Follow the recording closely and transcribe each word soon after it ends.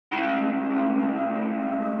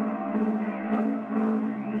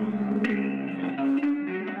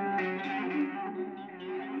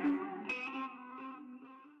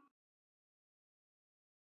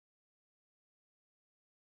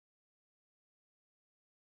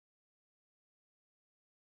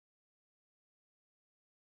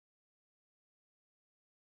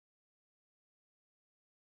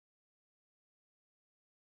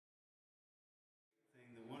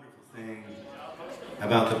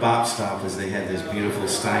about the bop stop was they had this beautiful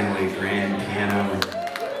Steinway grand piano.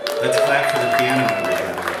 Let's clap for the piano,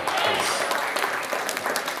 everybody.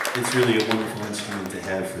 It's really a wonderful instrument to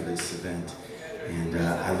have for this event. And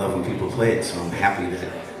I love when people play it, so I'm happy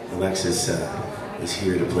that Alexis is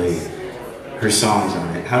here to play her songs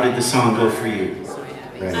on it. How did the song go for you?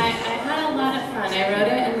 Right. I had a lot of fun. I wrote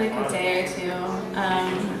it in like a day or two.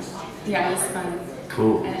 Yeah, it was fun.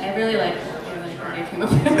 Cool. I really like it. What I came up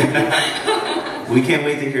with. We can't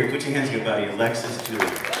wait to hear it. Put your hands on your body. Alexis, Julie.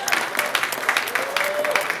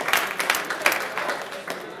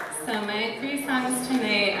 So my 3 songs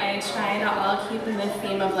tonight, I try to all keep in the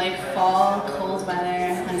theme of like fall, cold weather,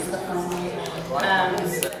 hence the foam.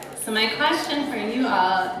 So my question for you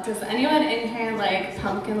all, does anyone in here like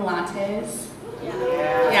pumpkin lattes?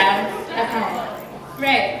 Yeah? Okay.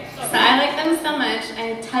 Right. So I like them so much,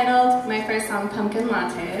 I titled my first song Pumpkin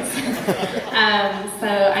Lattes. So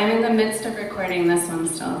I'm in the midst of recording this one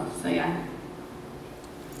still, so yeah.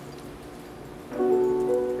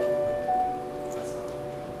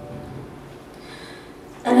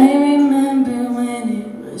 I remember when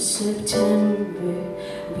it was September,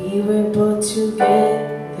 we were both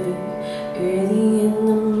together, early in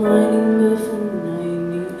the morning before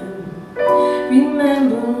 9 AM.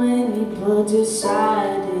 Remember when we both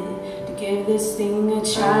decided to give this thing a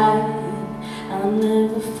try, and I'll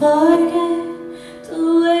never forget the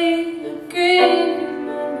way you grinned.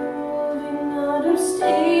 Remember moving out of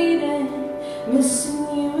state and missing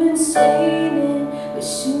you and saying it,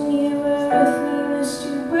 wishing you were with me.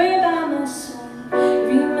 We're by my side.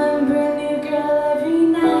 Remembering you, girl, every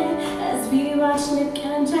night as we watched Nick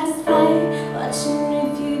and Jess fight. Watching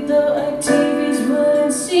with you, though our TVs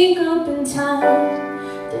wouldn't sync up in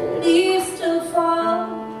time. The leaves still fall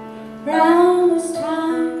round this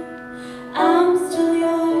time. I'm still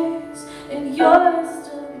yours and you're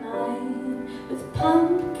still mine. With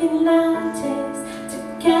pumpkin lattes to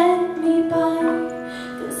get me by.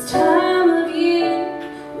 This time of year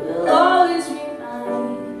will always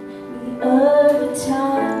of the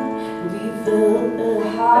time we built a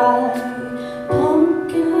high.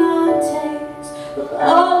 Pumpkin lattes will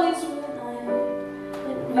always remind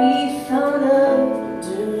when we found love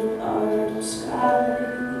under an autumn sky.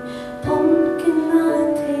 Pumpkin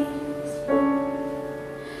lattes.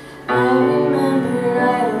 I remember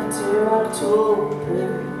right after October,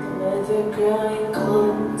 the weather growing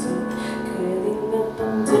colder, curling up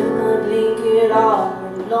under my blanket all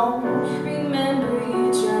alone. Remember you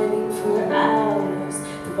driving for hours,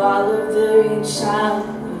 the wall of the rain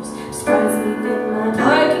showers, surprised me in my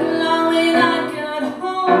parking lot when I got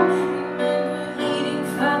home. Remember eating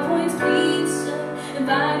 5 Points pizza,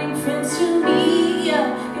 inviting friends to meet ya,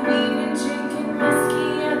 and we were drinking whiskey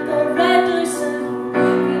at the Red Door Saloon.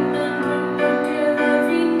 Remember your girl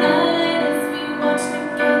every night as we watched the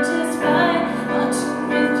game just fight, watching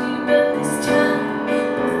with you, but this time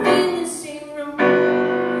both in the same room.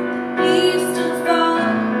 The leaves still fall.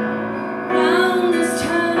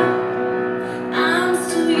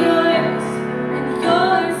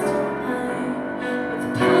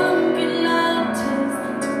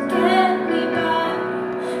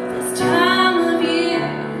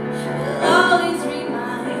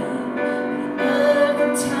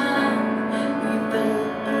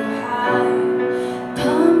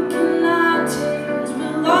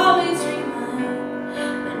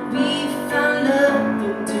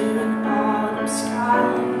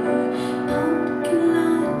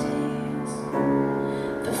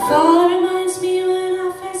 Fall reminds me when I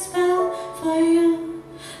first fell for you,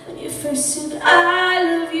 when you first said I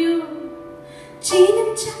love you. Jean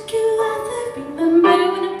and Jackie Leather, remember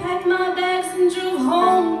when I packed my bags and drove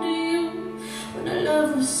home to you, when our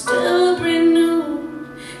love was still brand new.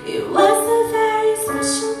 It was a very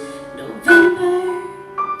special November.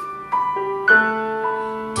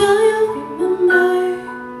 Do you remember?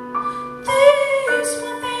 These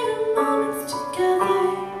were favorite moments together.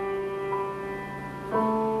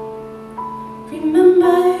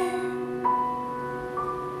 Remember,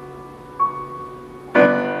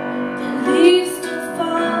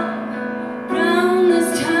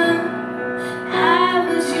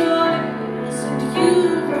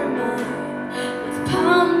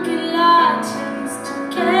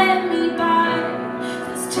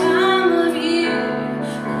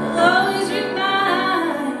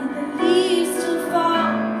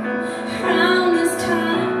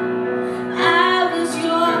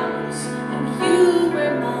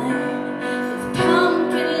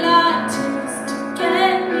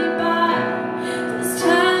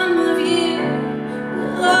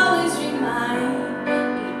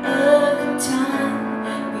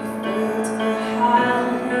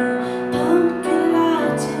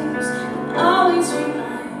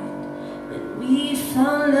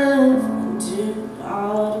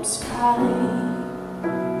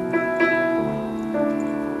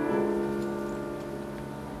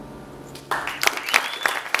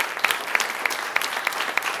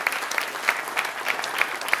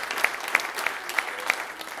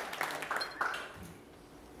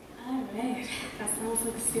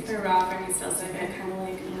 super raw for me still, so I got kind of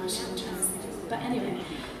like emotion transmitted. But anyway,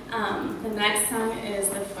 the next song is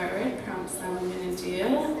the forward prompt song I'm going to do,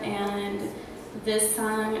 and this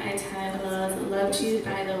song I titled Loved You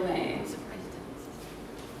By the Way.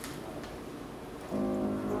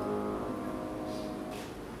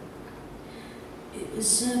 It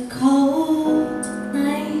was a cold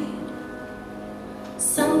night,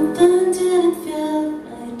 something didn't feel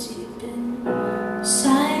right deep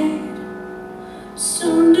inside.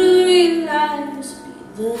 Soon to realize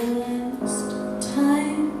it'd be the last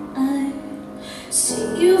time I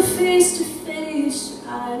see you face to face,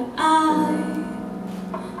 eye to eye,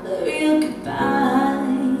 the real goodbye.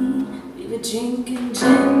 We were drinking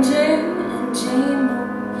ginger and Jane,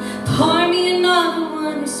 pour me another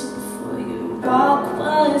one, so before you walk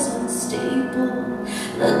was unstable.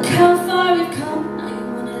 Look how far we've come, now you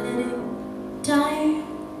wanna let it die.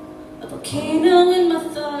 A volcano in my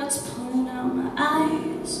thoughts, pulling out my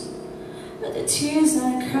eyes, but the tears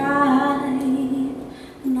I cried,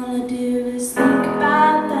 and all I do is think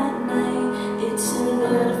about that night. It's a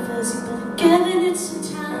little fuzzy, but I'm giving it some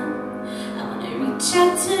time. I wanna reach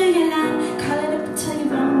out to your line, call it up and tell you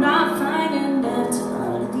I'm not fine. And after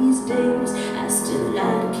all of these days, I still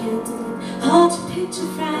light a candle and hold your picture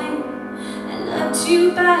frame. I loved you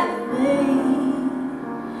by the way.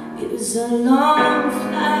 It was a long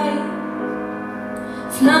flight,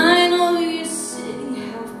 flying over your city,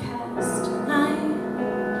 half past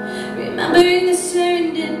 9. Remembering the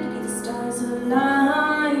serendipity, the stars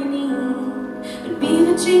aligning, when we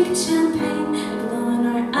were drinking champagne and blowing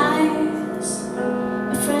our eyes,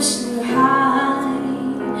 a fresh new high.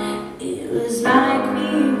 It was like we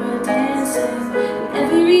were dancing, and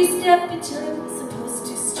every step each other was supposed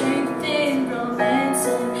to strengthen romance,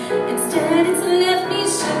 and instead it's left me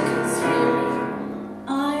shook, 'cause here we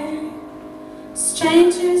are,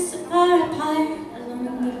 strangers far apart, alone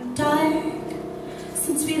in the dark,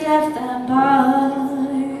 since we left that bar.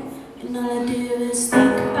 And all I do is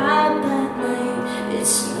think about that night.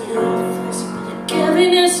 It's a little fuzzy, but I'm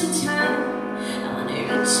giving it some time. I wanna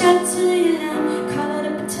reach out to you and call it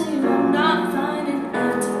up and tell you I'm not fine. And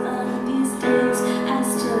after all of these days, I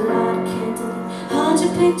still light a candle and hold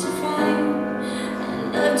your picture frame. I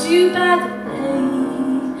loved you by the way.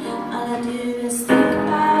 All I do is think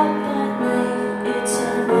about that night. It's a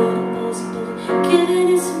little fuzzy, but I'm giving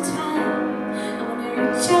it some time. I wanna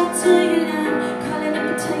reach out to you and call it up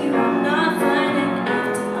and tell you I'm not fine. And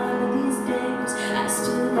after all of these days, I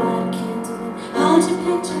still light a candle and hold your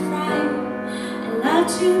picture frame. I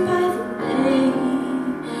loved you by the way,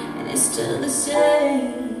 and it's still the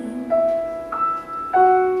same.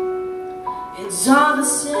 It's all the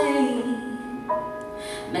same.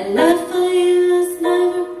 My love for you has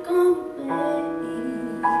never gone away.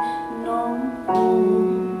 No,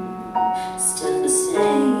 still the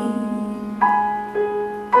same.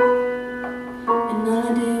 And all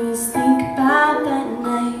I do is think about that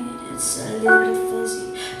night. It's a little fuzzy,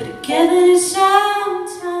 but I give it some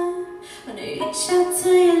time. When I reach out to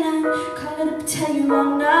your line, call it up and tell you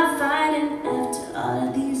I'm not fine. And after all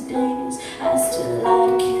of these days, I still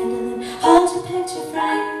light a candle and hold your picture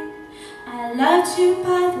frame. I loved you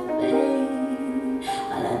by the way.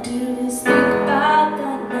 All I do is think about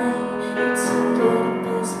that night. It's a little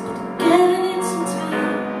buzz, but I'm giving it some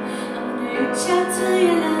time. I wanna reach out to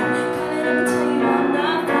your line, call it up and tell you I'm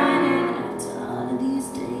not fine. And after all of these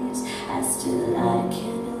days, I still light a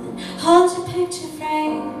candle and hold your picture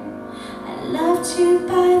frame. I loved you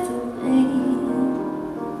by the way.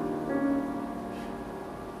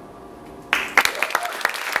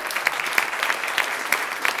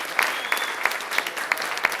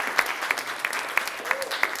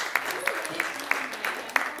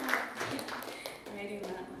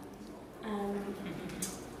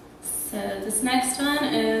 So this next one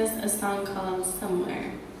is a song called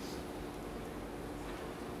Somewhere.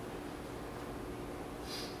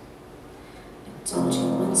 I told you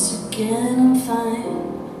once again I'm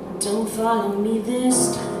fine, don't follow me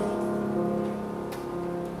this time.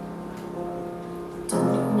 I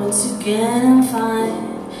told you once again I'm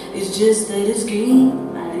fine, it's just that it's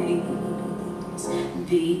green lights.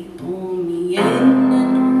 They pull me in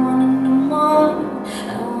and I wanna know more,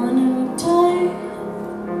 I wanna retire.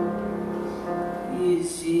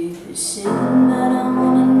 Is it the same that I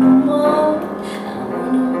wanna know more? I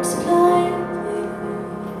wanna explore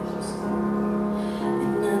this.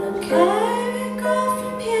 And I don't care where we go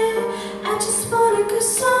from here, I just wanna go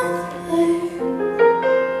somewhere.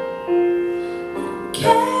 I don't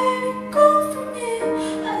care where we go from here,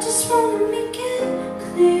 I just wanna make it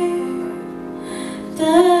clear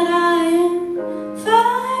that I am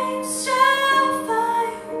fine, so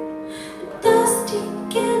fine. Dusty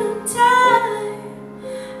again.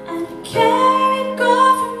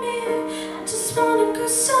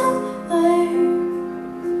 somewhere.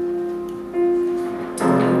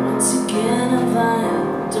 Told you once again if I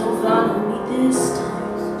don't follow me this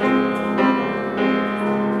time.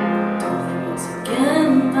 Told you once again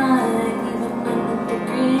if I even under the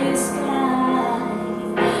gray sky.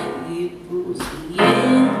 It pulls me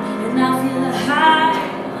in and I feel a high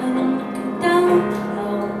when I'm looking down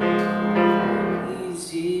low.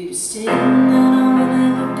 Easy to sing that I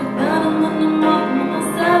wanna think about him when I'm all by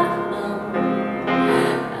myself now.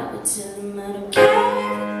 I would tell him I don't care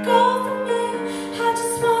if you go from me, I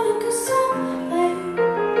just wanna go somewhere.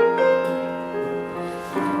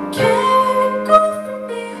 I don't care if you go from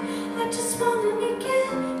me, I just wanna make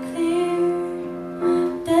it clear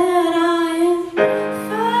that I am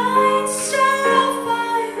fine, so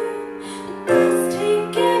fine. But that's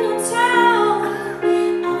taking no time. I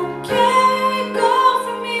don't care if you go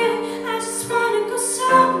from me, I just wanna go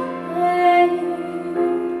somewhere.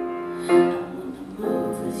 I wanna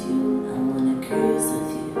move with you, I wanna cruise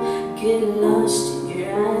with you, get lost in your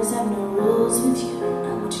eyes, have no rules with you. I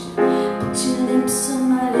want you to put your lips on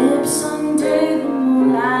my lips under the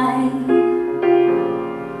moonlight.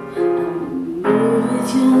 I wanna move with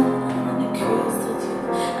you, I wanna cruise with you,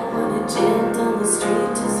 I wanna jam down the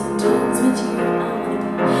street to some tunes with you. I wanna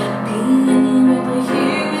be anywhere but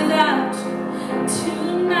here without you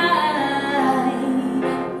tonight. And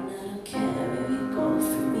I don't care where we go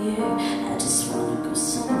from here, I just wanna go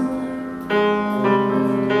somewhere. I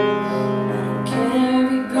don't care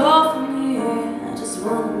if we go from here, I just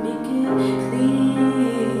wanna make it clear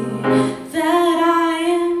that I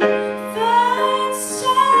am fine,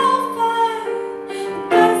 so fine. But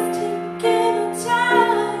that's taking no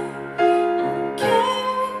time. I don't care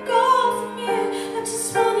if we go from here, I just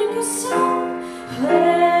wanna go somewhere.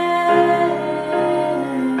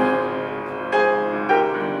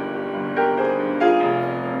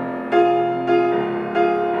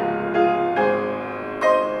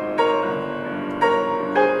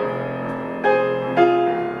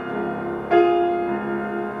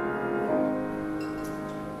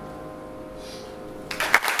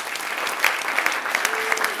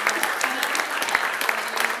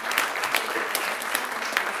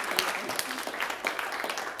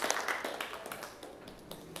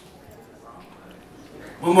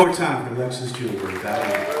 One more time for Alexis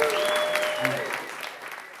Jewelry.